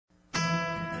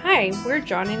Hi, we're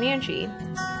Jon and Angie.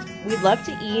 We love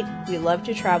to eat, we love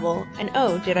to travel, and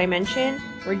oh, did I mention,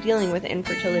 we're dealing with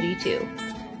infertility too.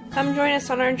 Come join us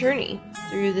on our journey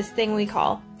through this thing we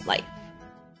call life.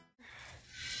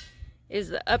 Is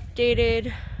the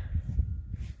updated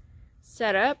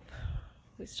setup.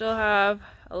 We still have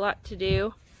a lot to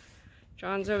do.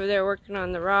 Jon's over there working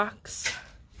on the rocks,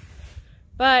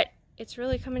 but it's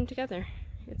really coming together.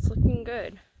 It's looking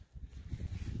good.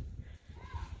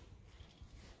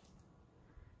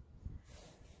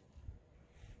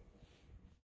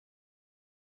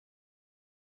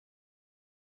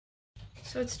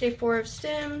 So it's day 4 of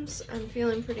stims. I'm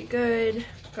feeling pretty good.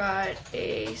 Got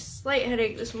a slight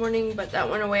headache this morning, but that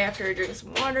went away after I drank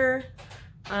some water.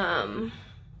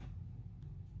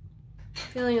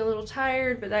 Feeling a little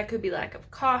tired, but that could be lack of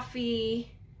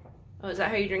coffee. Oh, is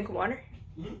that how you drink water?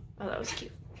 Mm-hmm. Oh, that was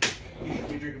cute.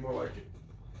 You drinking more water too.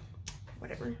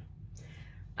 Whatever.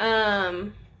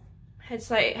 Had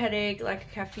slight headache, lack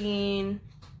of caffeine,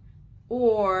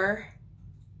 or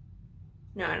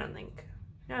no, I don't think.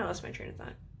 No, I lost my train of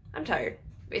thought. I'm tired,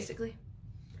 basically.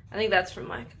 I think that's from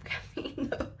lack of caffeine,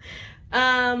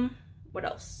 though. What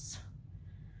else?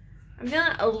 I'm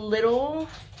feeling a little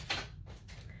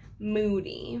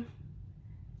moody.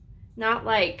 Not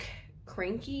like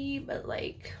cranky, but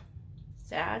like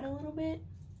sad a little bit.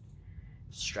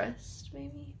 Stressed,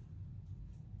 maybe.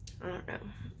 I don't know.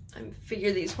 I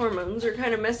figure these hormones are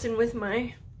kind of messing with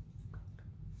my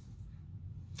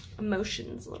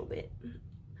emotions a little bit.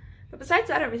 But besides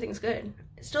that, everything's good.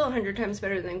 It's still 100 times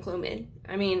better than Clomid.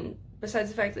 I mean, besides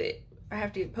the fact that I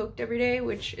have to get poked every day,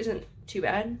 which isn't too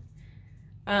bad.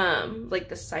 Like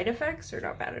the side effects are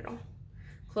not bad at all.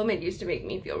 Clomid used to make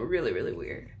me feel really, really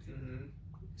weird. Mm-hmm.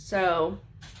 So,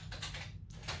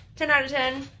 10 out of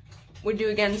 10. Would do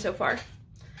again so far.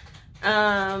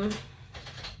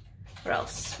 What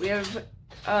else? We have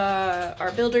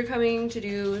our builder coming to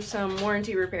do some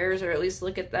warranty repairs, or at least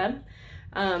look at them.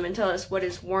 And tell us what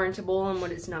is warrantable and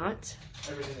what is not.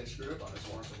 Everything they screwed up on is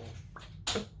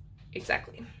warrantable.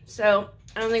 Exactly. So,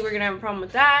 I don't think we're going to have a problem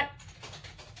with that.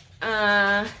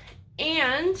 And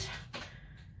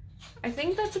I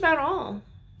think that's about all.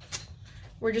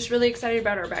 We're just really excited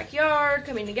about our backyard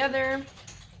coming together.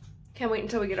 Can't wait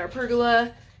until we get our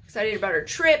pergola. Excited about our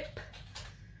trip.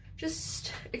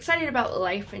 Just excited about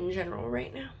life in general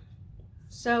right now.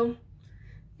 So,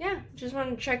 yeah, just wanted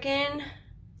to check in.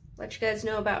 Let you guys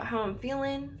know about how I'm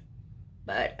feeling,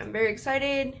 but I'm very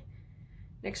excited.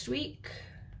 Next week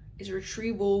is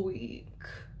retrieval week.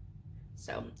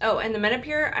 So, oh, and the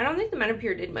Menopur, I don't think the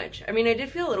Menopur did much. I mean, I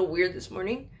did feel a little weird this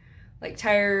morning, like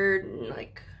tired and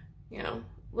like, you know,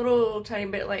 a little tiny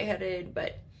bit lightheaded,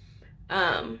 but,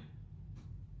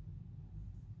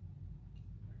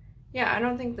 yeah, I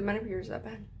don't think the Menopur is that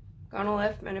bad.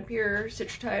 Gonal-F, Menopur,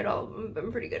 Citratide, all of them have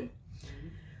been pretty good.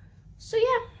 So,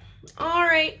 yeah. All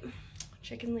right,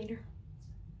 check in later.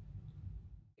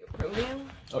 Romeo?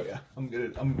 Oh yeah, I'm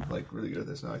good. I'm like really good at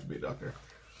this now. I can be a doctor,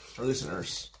 or at least a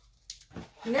nurse.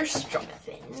 Nurse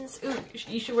Jonathan's. Ooh,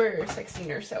 you should wear a sexy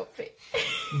nurse outfit.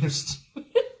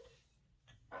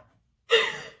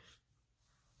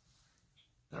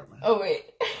 Never mind. Oh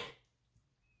wait,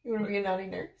 you want to be a naughty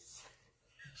nurse?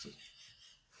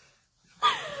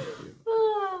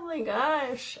 Oh my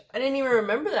gosh, I didn't even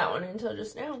remember that one until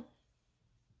just now.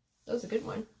 That was a good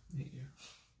one. Yeah.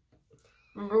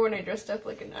 Remember when I dressed up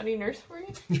like a naughty nurse for you?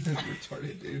 You're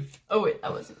retarded, dude. Oh wait,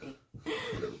 that wasn't me.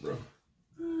 Whatever, bro.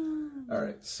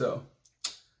 Alright, so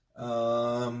we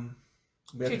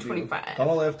have 225.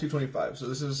 Gonal-F 225. So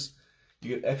this is,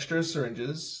 you get extra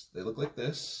syringes. They look like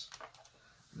this.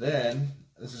 Then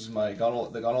this is my the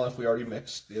Gonal-F we already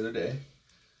mixed the other day.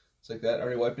 It's like that. I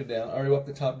already wiped it down. I already wiped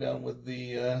the top down with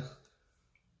the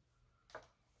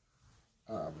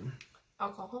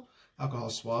alcohol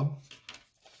swab.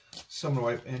 So I'm gonna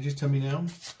wipe Angie's tummy now.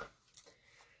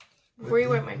 Before you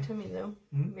wipe my tummy though,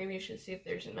 maybe you should see if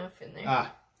there's enough in there.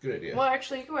 Ah, good idea. Well,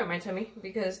 actually, you can wipe my tummy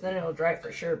because then it'll dry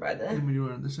for sure by the. Let me do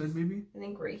it on this side, maybe. I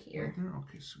think right here. Right there?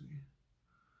 Okay, sweet.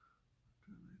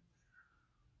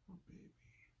 Oh, baby.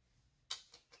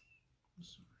 I'm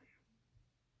sorry.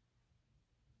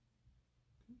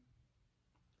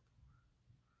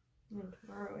 And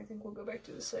tomorrow, I think we'll go back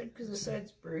to the side because the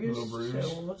side's bruised.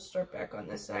 So we'll start back on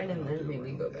this side and then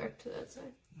maybe go back to that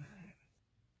side. All right.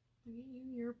 Look at you,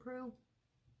 you're a pro. Nice.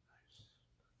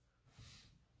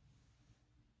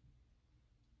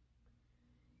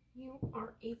 You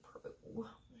are a pro.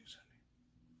 Thanks,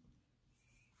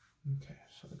 honey. Okay,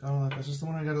 so the Gonal-F, this is the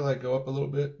one I gotta like go up a little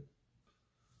bit.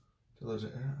 Till there's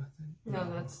air, I think.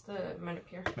 No, that's the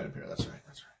Menopur. Menopur, that's right,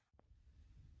 that's right.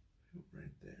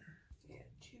 Right there. Yeah,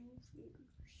 2.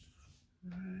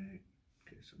 Right.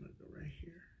 Okay, so I'm gonna go right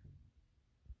here.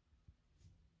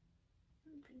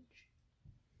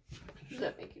 Does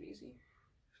that make it easy?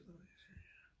 It's a little easier,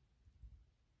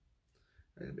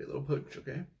 yeah. Gonna be a little punch,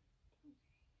 okay?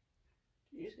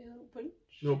 Did you say a little punch?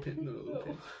 Little pinch, no, a little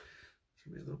pinch. It's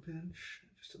gonna be a little pinch,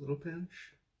 just a little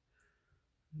pinch,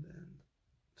 and then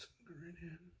it's gonna go right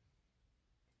in.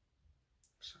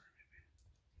 Sorry, baby.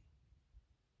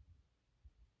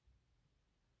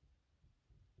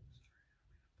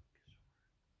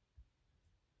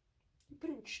 You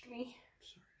pinched me.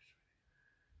 Sorry,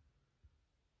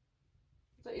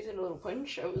 I thought you said a little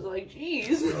punch. I was like,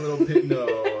 jeez. a little pinch. No,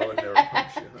 I would never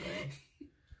punch you, honey.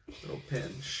 Little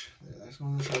pinch. Yeah, that's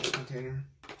going in the shots container.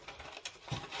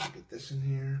 Get this in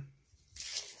here.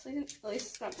 At least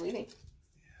it's not bleeding.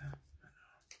 Yeah, I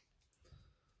know.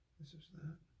 This is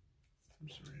that. I'm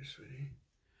sorry, sweetie.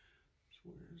 So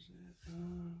where is it?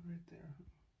 Right there.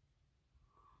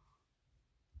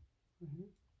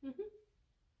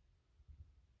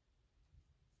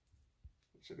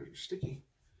 So they're sticky.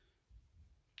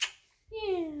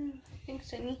 Yeah.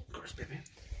 Thanks, Annie. Of course, baby.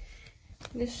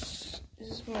 This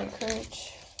is my current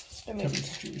stomach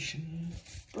Distribution.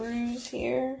 bruise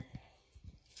here.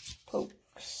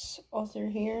 Pokes all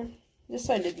through here. This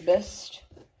side did the best.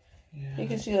 Yeah. You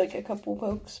can see like a couple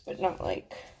pokes, but not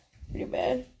like pretty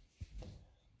bad.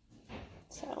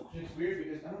 So. It's weird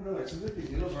because, I don't know, it seems like these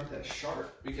needles aren't that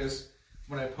sharp because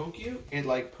when I poke you, it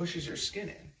like pushes your skin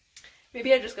in.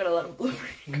 Maybe I just got a lot of blueberry.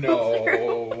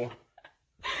 No.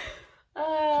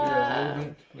 So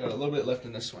we got a little bit left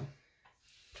in this one.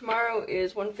 Tomorrow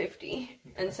is 150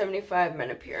 and 75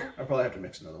 Menopur. I'll probably have to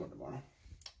mix another one tomorrow.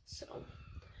 So,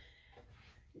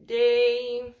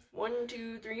 day 1,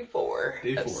 2, 3, 4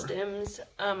 Day of 4. stims.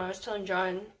 I was telling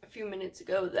John a few minutes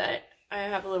ago that I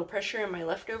have a little pressure in my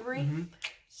left ovary.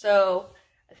 So,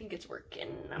 I think it's working.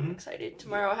 I'm excited.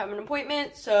 Tomorrow I have an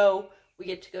appointment, so we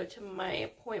get to go to my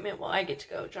appointment. Well, I get to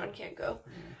go. John can't go.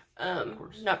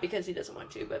 Not because he doesn't want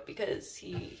to, but because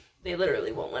they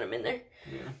literally won't let him in there.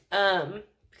 Yeah.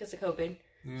 Because of COVID.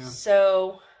 Yeah.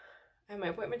 So I have my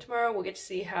appointment tomorrow. We'll get to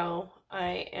see how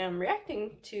I am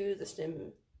reacting to the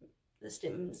stim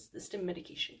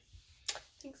medication.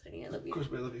 Thanks, honey. I love you. Of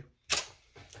course, we love you.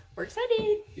 We're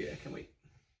excited. Yeah, I can't wait.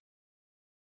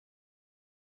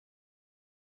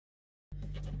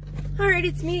 Alright,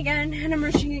 it's me again, and I'm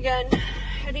rushing again.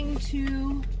 Heading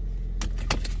to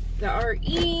the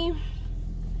RE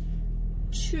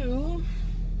to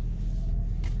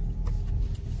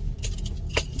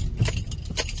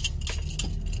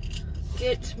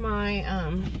get my,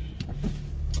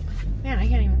 man, I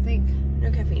can't even think.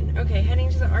 No caffeine. Okay, heading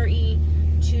to the RE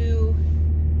to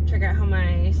check out how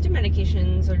my stim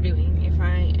medications are doing, if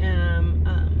I am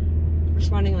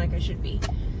responding like I should be.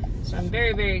 So I'm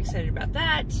very, very excited about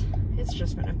that. It's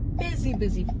just been a busy,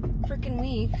 busy freaking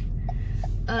week.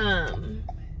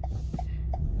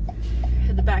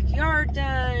 Had the backyard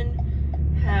done,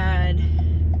 had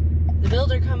the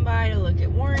builder come by to look at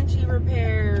warranty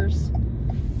repairs,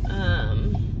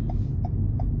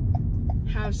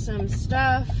 have some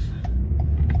stuff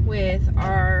with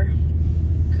our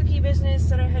cookie business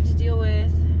that I had to deal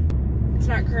with. It's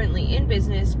not currently in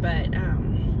business, but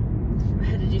I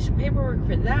had to do some paperwork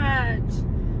for that.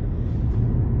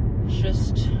 It's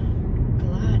just a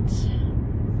lot.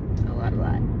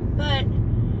 But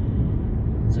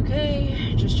it's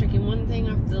okay. Just checking one thing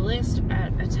off the list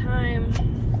at a time.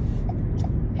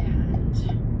 And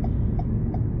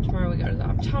tomorrow we go to the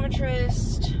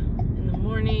optometrist in the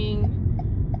morning.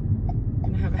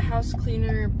 I'm gonna have a house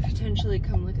cleaner potentially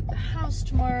come look at the house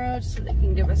tomorrow so they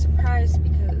can give us a price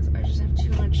because I just have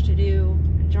too much to do.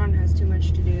 And John has too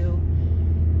much to do.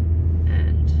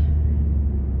 And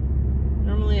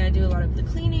normally I do a lot of the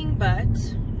cleaning, but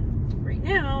right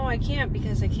now I can't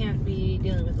because I can't be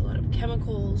dealing with a lot of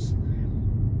chemicals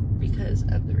because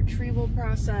of the retrieval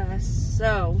process.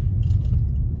 So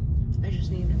I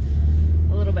just need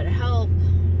a little bit of help.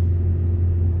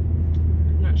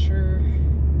 I'm not sure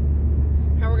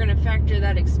how we're gonna factor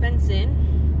that expense in,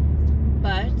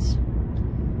 but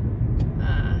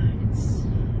it's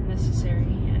necessary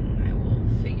and I will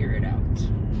figure it out.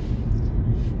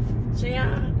 So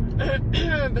yeah,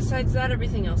 besides that,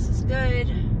 everything else is good.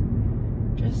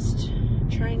 Just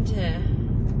trying to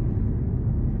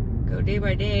go day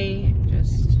by day and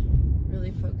just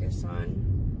really focus on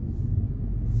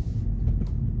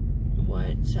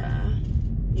what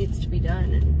needs to be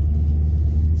done,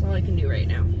 and that's all I can do right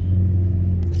now.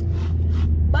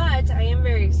 But I am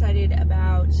very excited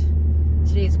about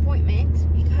today's appointment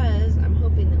because I'm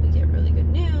hoping that we get really good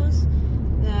news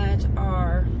that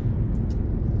our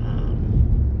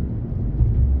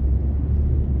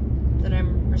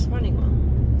responding well.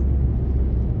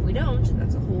 If we don't,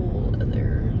 that's a whole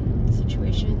other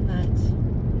situation that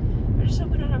I just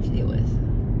hope we don't have to deal with.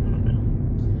 I don't know.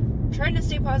 I'm trying to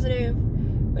stay positive,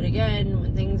 but again,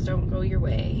 when things don't go your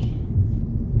way,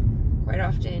 quite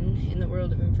often in the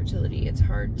world of infertility, it's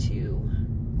hard to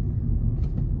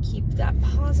keep that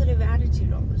positive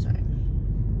attitude all the time.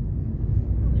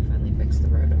 Well, they finally fixed the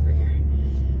road over here.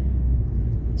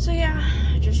 So yeah,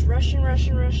 just rushing.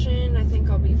 I think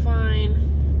I'll be fine.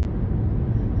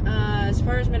 As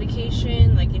far as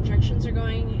medication, like injections are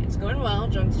going, it's going well.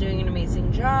 Jon's doing an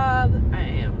amazing job. I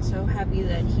am so happy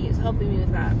that he is helping me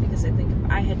with that, because I think if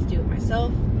I had to do it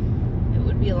myself, it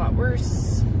would be a lot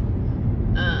worse.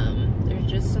 There's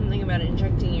just something about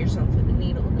injecting yourself with a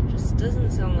needle that just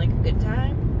doesn't sound like a good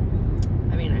time.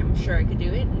 I mean, I'm sure I could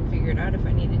do it and figure it out if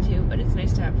I needed to, but it's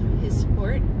nice to have his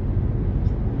support.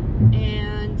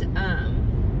 And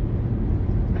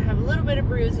I have a little bit of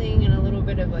bruising and a little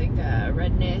bit of like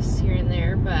redness here and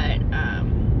there, but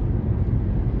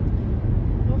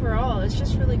overall it's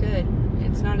just really good.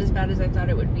 It's not as bad as I thought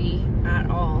it would be at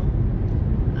all.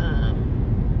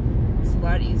 It's a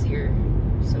lot easier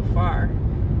so far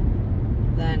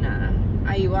than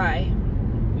IUI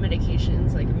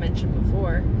medications, like I mentioned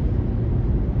before.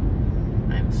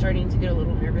 I'm starting to get a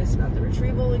little nervous about the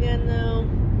retrieval again, though.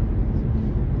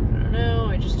 I don't know,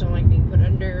 I just don't like being put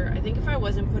under. I think if I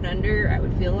wasn't put under, I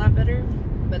would feel a lot better,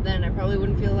 but then I probably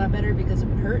wouldn't feel a lot better because it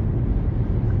would hurt.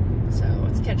 So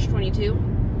it's catch-22.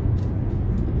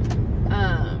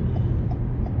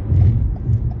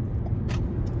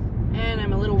 And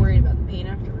I'm a little worried about the pain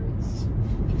afterwards,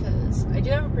 because I do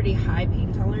have a pretty high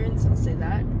pain tolerance, I'll say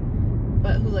that,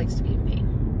 but who likes to be in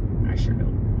pain? I sure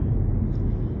don't.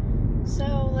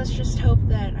 So let's just hope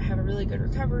that I have a really good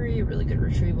recovery, a really good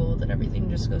retrieval, that everything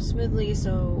just goes smoothly,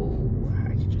 so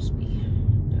I can just be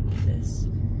done with this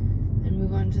and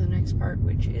move on to the next part,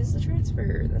 which is the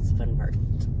transfer. That's the fun part.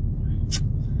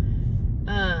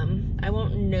 I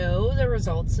won't know the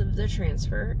results of the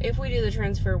transfer if we do the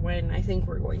transfer when I think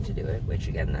we're going to do it, which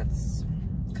again, that's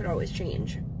could always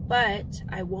change, but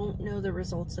I won't know the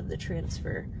results of the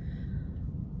transfer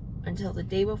until the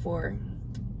day before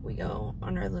we go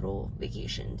on our little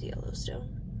vacation to Yellowstone.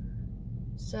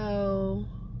 So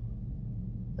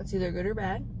that's either good or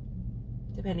bad,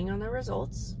 depending on the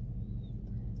results.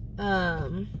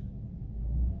 So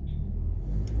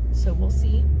we'll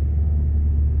see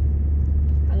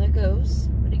how that goes.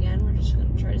 But again, we're just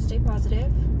going to try to stay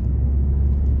positive.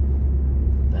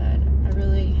 But I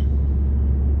really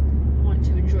want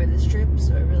to enjoy this trip,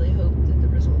 so I really hope that the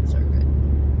results are good.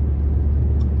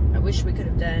 I wish we could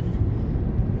have done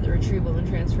the retrieval and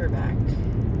transfer back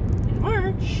in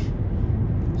March,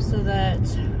 so that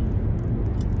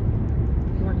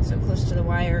we weren't so close to the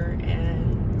wire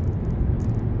and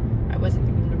I wasn't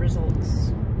getting the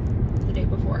results the day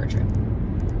before our trip.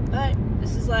 But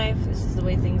this is life, this is the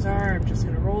way things are. I'm just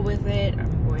going to roll with it.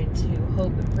 I'm going to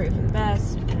hope and pray for the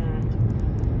best and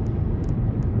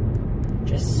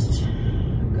just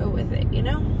go with it, you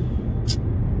know?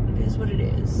 It is what it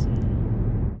is.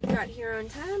 Got here on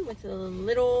time with a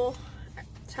little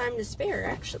time to spare,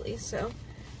 actually, so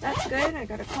that's good. I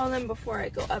gotta call them before I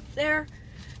go up there,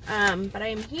 but I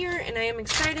am here and I am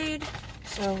excited,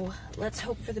 so let's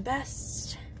hope for the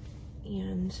best,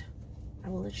 and I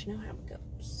will let you know how it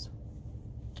goes.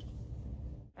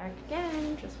 Back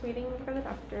again, just waiting for the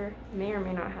doctor. May or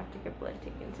may not have to get blood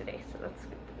taken today, so that's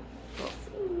good. We'll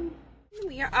see.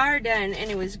 We are done,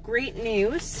 and it was great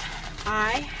news.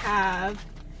 I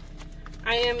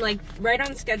am like right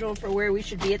on schedule for where we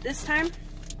should be at this time.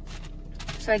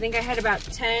 So I think I had about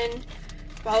 10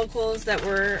 follicles that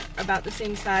were about the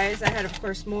same size. I had, of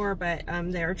course, more, but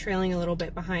they are trailing a little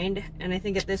bit behind. And I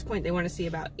think at this point they want to see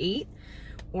about 8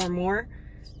 or more.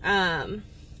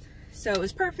 So it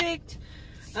was perfect.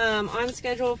 On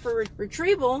schedule for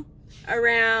retrieval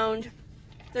around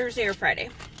Thursday or Friday.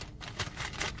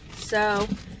 So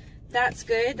that's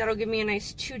good. That'll give me a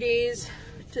nice 2 days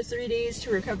to 3 days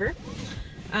to recover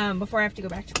before I have to go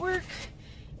back to work.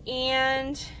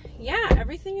 And yeah,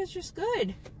 everything is just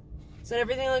good. So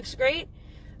everything looks great.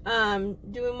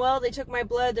 Doing well. They took my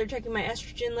blood. They're checking my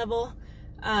estrogen level.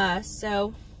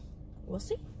 So we'll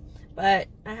see. But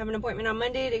I have an appointment on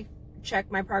Monday to check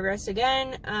my progress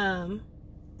again.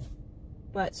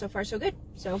 But so far so good.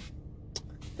 So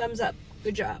thumbs up.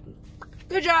 Good job.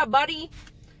 Good job, buddy.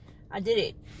 I did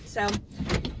it. So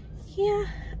yeah,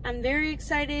 I'm very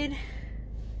excited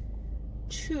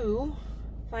to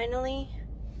finally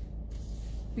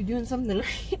be doing something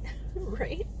right.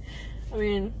 Right? I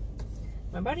mean,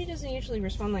 my body doesn't usually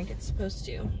respond like it's supposed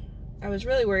to. I was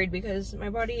really worried because my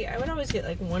body, I would always get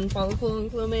like 1 follicle in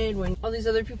Clomid when all these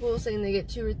other people saying they get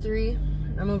 2 or 3.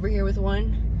 I'm over here with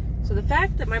 1. So the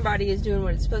fact that my body is doing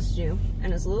what it's supposed to do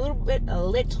and is a little bit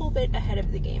ahead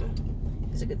of the game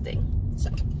is a good thing.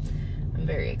 So I'm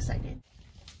very excited.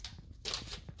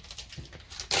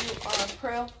 You are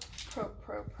pro.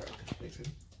 Thanks,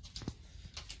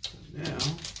 now,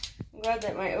 I'm glad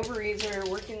that my ovaries are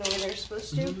working the way they're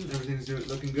supposed to. Everything's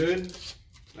looking good.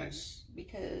 Nice.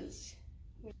 Because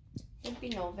don't be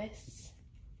novice.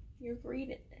 You're great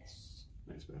at this.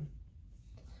 Nice, man.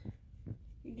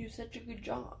 You do such a good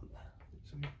job.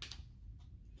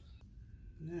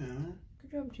 Now.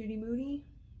 Good job, Judy Moody.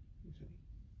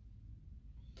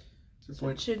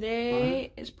 So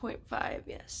today is 0.5,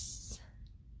 yes.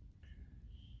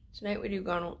 Tonight we do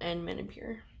gonal and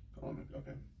menopure. Oh,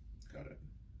 okay. Got it.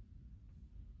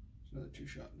 It's another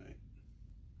 2-shot night.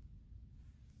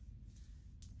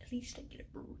 At least I get a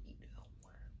burrito. I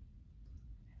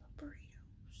love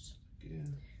burritos. Yeah.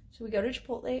 So we go to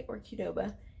Chipotle or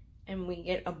Qdoba and we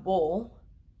get a bowl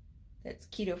that's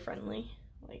keto friendly,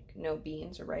 like no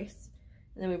beans or rice.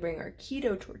 And then we bring our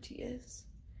keto tortillas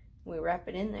and we wrap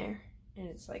it in there, and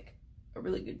it's like a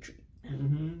really good treat.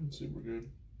 Super good.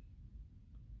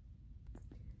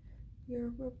 You're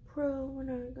a pro when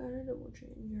I got a double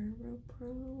chin. You're a pro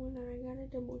when I got a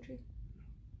double chin.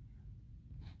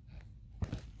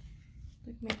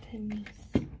 Look at my tummies.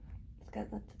 It's got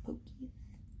lots of pokies.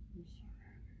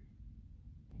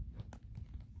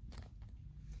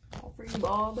 All for you,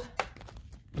 Bob.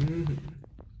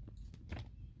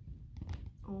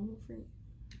 All for you.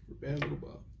 Bad little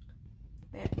Bob.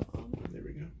 Bad Bob. There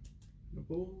we go.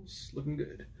 Nipples looking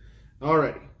good.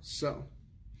 Alrighty, so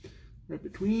right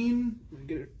between,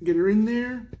 get her in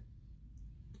there.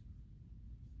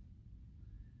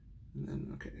 And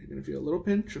then, okay, you're gonna feel a little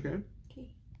pinch, okay? Okay.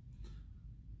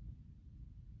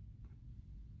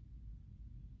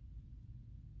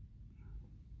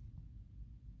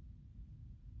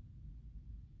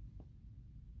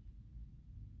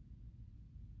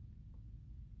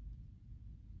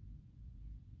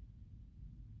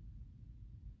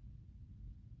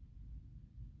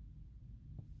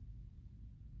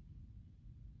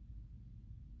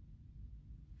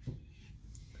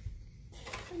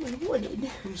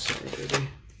 I'm sorry, baby.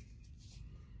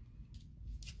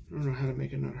 I don't know how to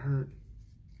make it not hurt.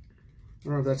 I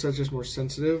don't know if that's just more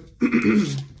sensitive.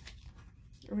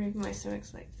 Or maybe my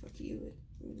stomach's like, fuck you,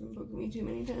 you've been poking me too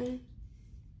many times.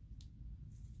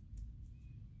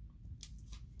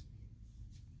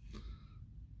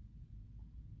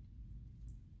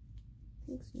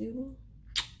 Thanks, Doodle.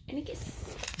 And a kiss.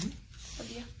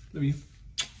 Love you. Love you.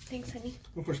 Thanks, honey.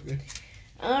 Of course, baby.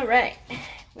 All right.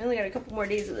 We only got a couple more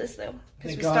days of this, though.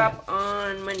 Because we stop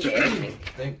on Monday, I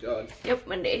think. Thank God. Yep,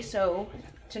 Monday. So,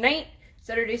 tonight,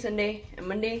 Saturday, Sunday, and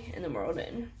Monday, and then we're all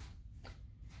done.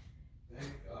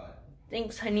 Thank God.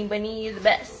 Thanks, honey bunny. You're the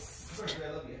best. Of course, I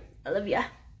love you. I love ya.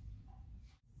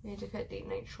 We had to cut date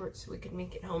night short so we could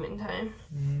make it home in time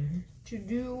to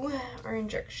do our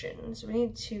injections. We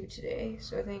need 2 today.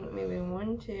 So, I think maybe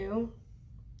 1, 2,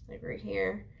 like right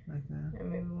here. Like that.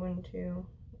 And maybe 1, 2,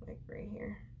 like right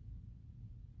here.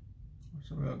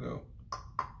 So we'll go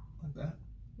like that?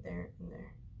 There and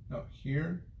there. No,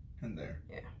 here and there.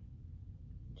 Yeah.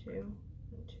 2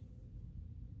 and 2.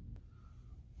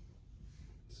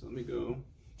 So let me go.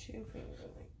 2 fingers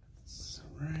like So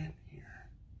right here.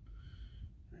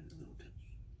 Right a little bit.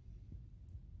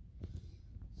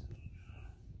 So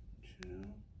 2.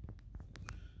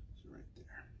 So right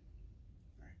there.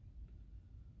 Alright.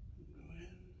 Go in.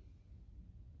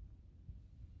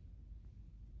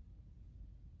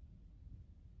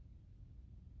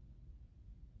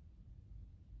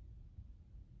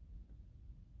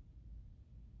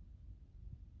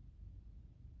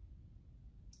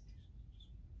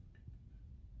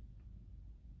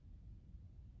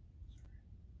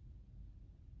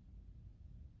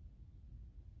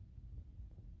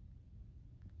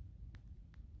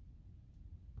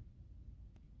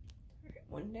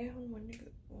 One down, 1 to go.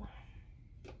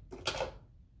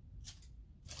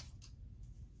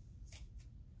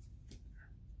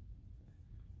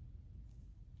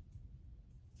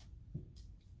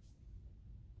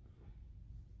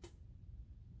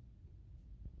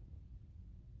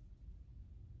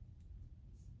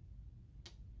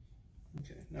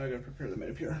 Okay, now I gotta prepare the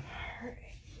Medipure. Alright,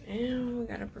 now we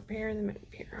gotta prepare the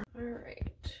Medipure. Alright,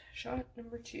 shot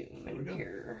number 2,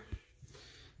 Medipure.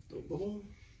 Little bubble.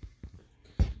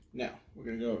 Now, we're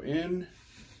gonna go in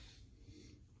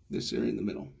this area in the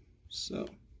middle. So,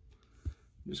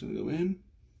 I'm just gonna go in.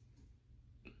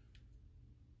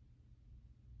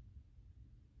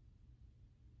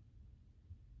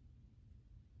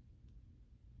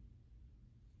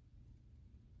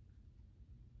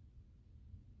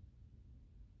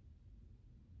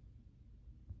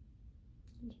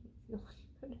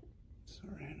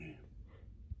 Sorry, honey.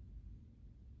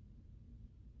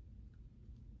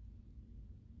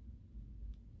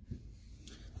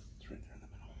 It's right there in the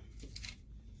middle.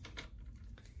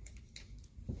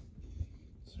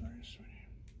 Sorry, sweetie.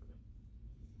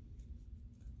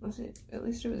 Let's see. At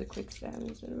least it was a quick stab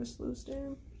instead of a slow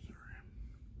stab. Sorry.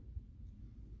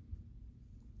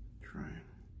 Trying.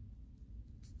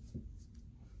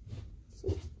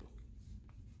 Sweet.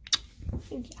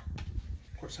 Thank you.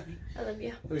 Of course, honey. I love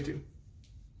you. Love you too.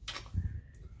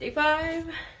 Day 5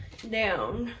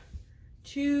 down.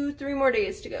 3 more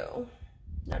days to go.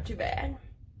 Not too bad.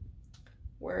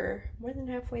 We're more than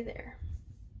halfway there.